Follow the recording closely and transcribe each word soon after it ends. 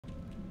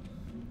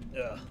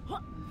Ugh.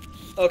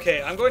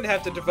 Okay, I'm going to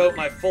have to devote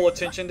my full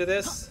attention to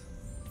this.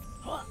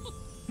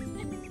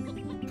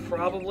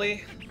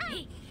 Probably.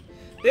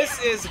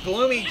 This is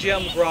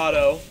Gloomygem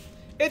Grotto.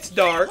 It's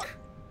dark.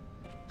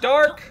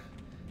 Dark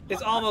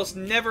is almost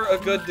never a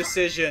good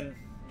decision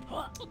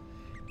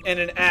in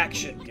an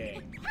action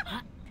game.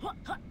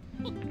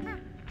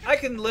 I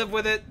can live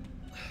with it.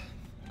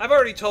 I've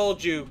already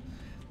told you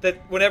that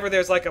whenever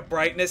there's like a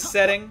brightness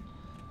setting,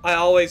 I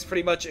always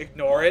pretty much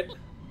ignore it.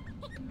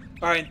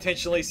 Or I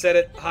intentionally set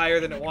it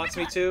higher than it wants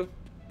me to.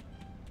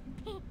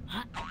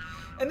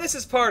 And this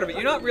is part of it.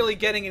 You're not really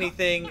getting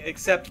anything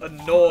except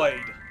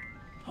annoyed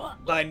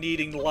by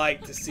needing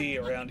light to see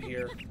around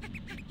here.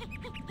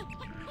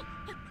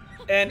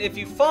 And if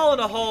you fall in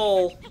a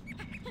hole,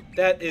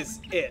 that is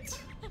it.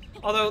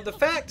 Although the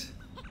fact...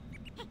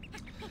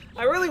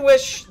 I really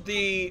wish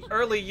the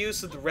early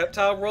use of the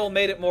reptile roll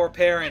made it more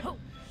apparent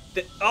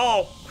that...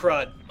 Oh,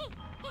 crud.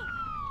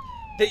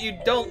 That you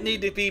don't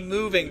need to be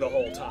moving the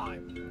whole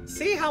time.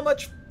 See how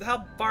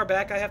far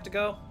back I have to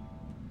go?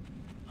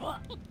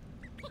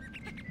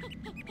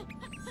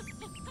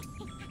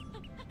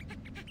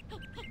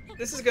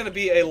 This is going to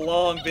be a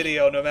long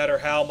video no matter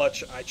how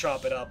much I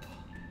chop it up.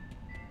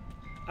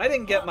 I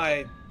didn't get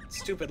my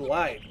stupid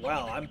light.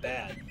 Wow, I'm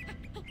bad.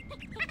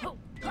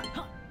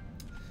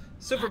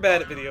 Super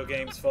bad at video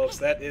games, folks.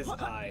 That is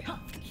I.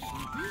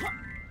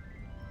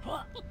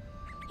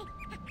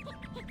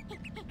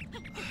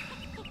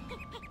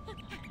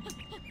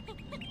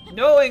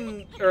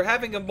 Knowing or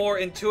having a more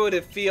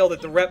intuitive feel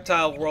that the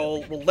reptile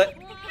roll will let...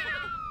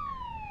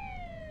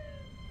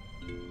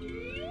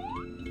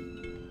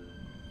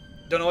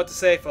 Don't know what to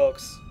say,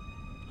 folks.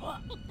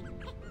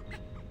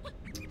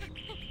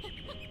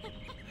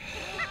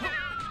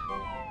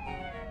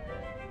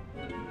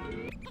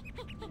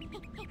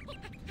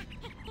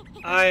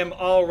 I am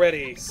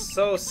already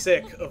so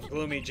sick of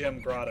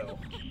Gloomygem Grotto.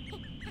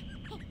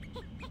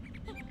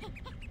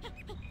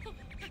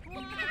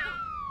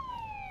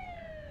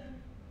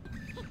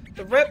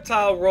 The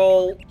reptile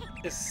roll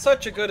is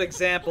such a good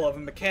example of a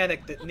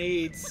mechanic that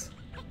needs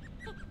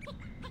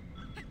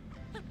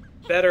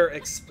better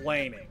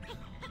explaining.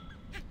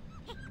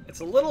 It's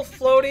a little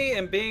floaty,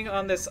 and being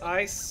on this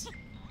ice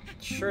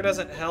sure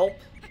doesn't help.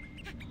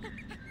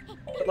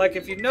 But like,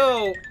 if you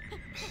know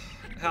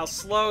how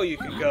slow you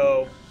can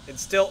go and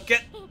still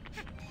get...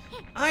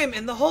 I am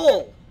in the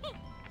hole!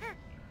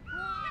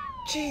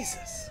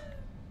 Jesus.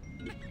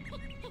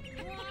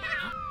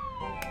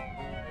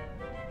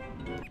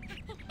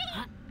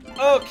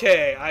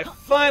 Okay, I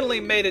finally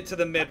made it to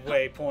the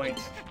midway point.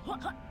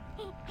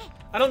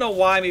 I don't know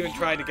why I'm even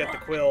trying to get the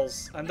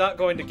quills. I'm not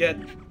going to get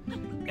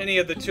any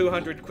of the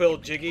 200 quill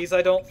jiggies,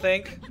 I don't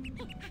think.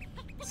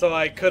 So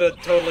I could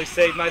have totally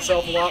saved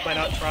myself a lot by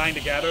not trying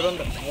to gather them,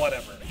 but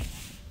whatever.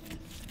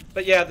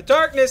 But yeah, the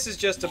darkness is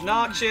just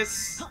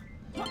obnoxious.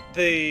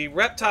 The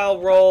reptile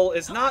roll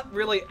is not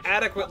really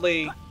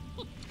adequately...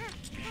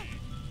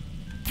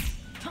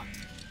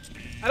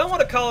 I don't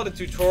want to call it a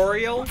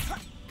tutorial,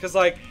 because,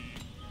 like,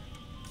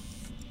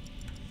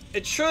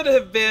 it should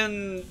have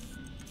been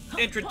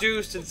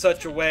introduced in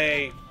such a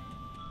way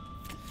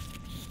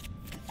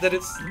that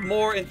it's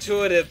more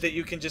intuitive, that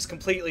you can just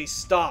completely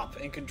stop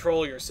and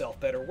control yourself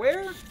better.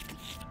 Where?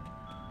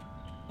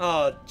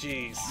 Oh,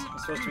 jeez. I'm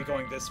supposed to be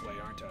going this way,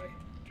 aren't I?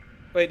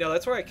 Wait, no,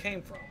 that's where I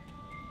came from.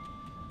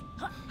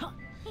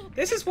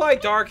 This is why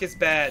dark is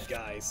bad,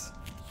 guys.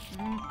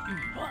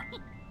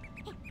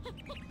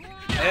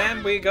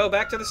 And we go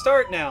back to the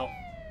start now.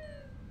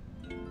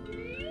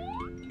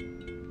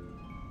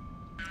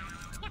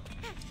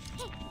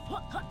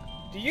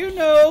 Do you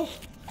know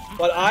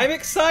what I'm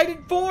excited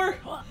for?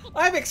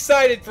 I'm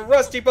excited for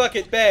Rusty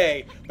Bucket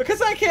Bay,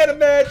 because I can't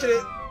imagine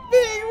it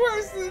being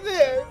worse than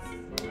this.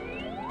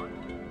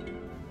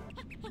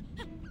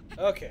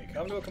 Okay,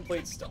 come to a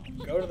complete stop.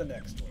 Go to the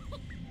next one.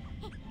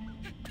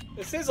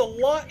 This is a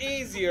lot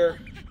easier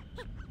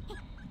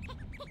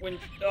when...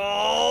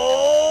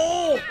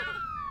 Oh!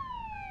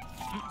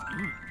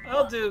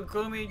 I'll do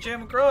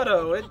Gloomygem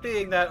Grotto. It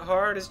being that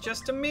hard is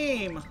just a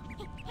meme.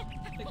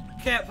 It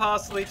can't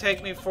possibly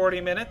take me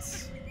 40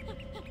 minutes.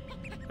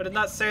 I did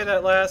not say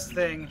that last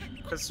thing,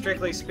 because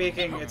strictly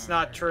speaking, it's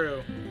not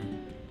true.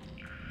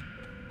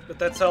 But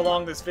that's how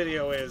long this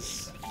video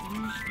is.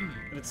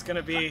 And it's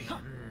gonna be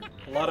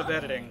a lot of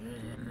editing.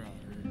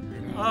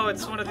 Oh,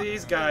 it's one of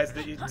these guys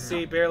that you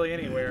see barely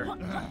anywhere.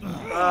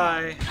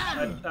 Hi.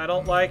 I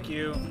don't like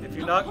you. If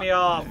you knock me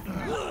off,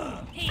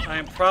 I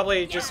am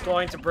probably just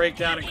going to break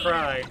down and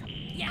cry.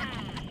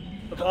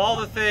 Of all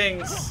the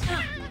things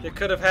that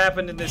could have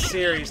happened in this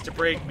series to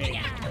break me,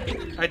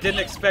 I didn't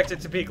expect it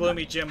to be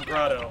Gloomygem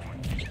Grotto.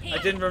 I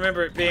didn't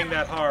remember it being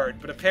that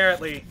hard, but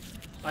apparently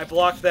I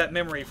blocked that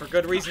memory for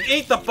good reason.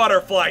 Eat the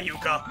butterfly,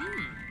 Yooka!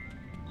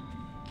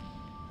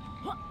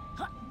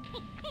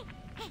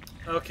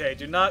 Okay,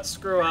 do not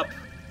screw up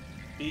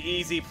the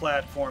easy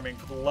platforming,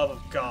 for the love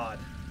of God.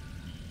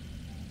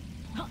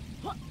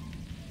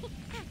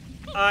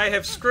 I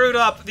have screwed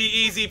up the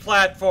easy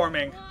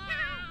platforming.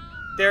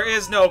 There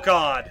is no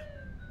God.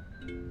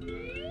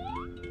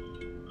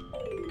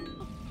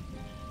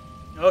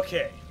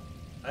 Okay.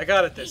 I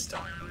got it this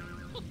time.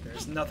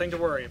 There's nothing to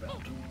worry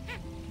about.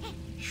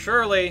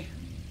 Surely,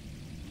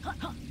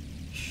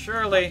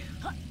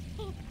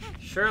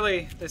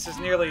 this is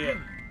nearly it.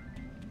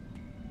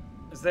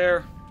 Is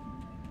there...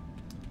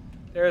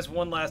 There is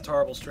one last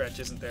horrible stretch,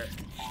 isn't there?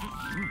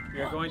 We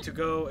are going to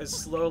go as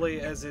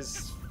slowly as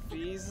is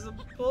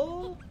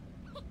feasible?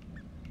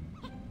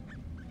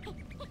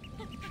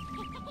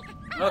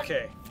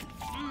 Okay.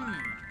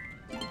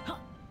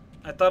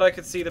 I thought I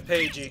could see the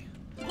pagey.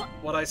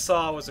 What I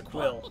saw was a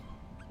quill.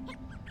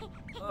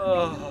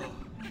 Oh.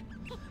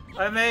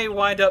 I may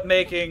wind up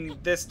making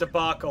this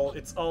debacle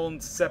its own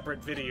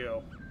separate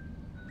video.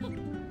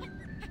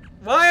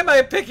 Why am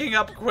I picking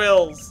up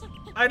quills?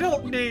 I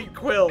don't need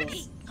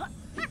quills.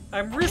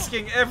 I'm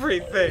risking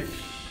everything.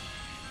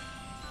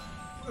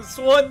 This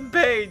one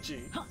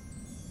pagey.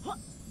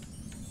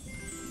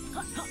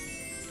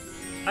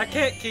 I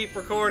can't keep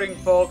recording,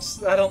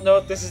 folks. I don't know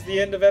if this is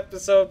the end of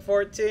episode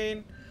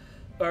 14,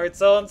 or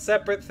its own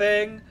separate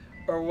thing,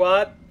 or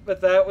what, but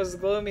that was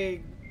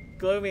Gloomygem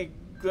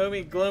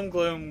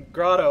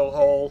Grotto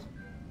hole.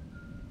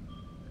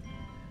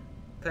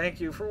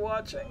 Thank you for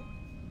watching.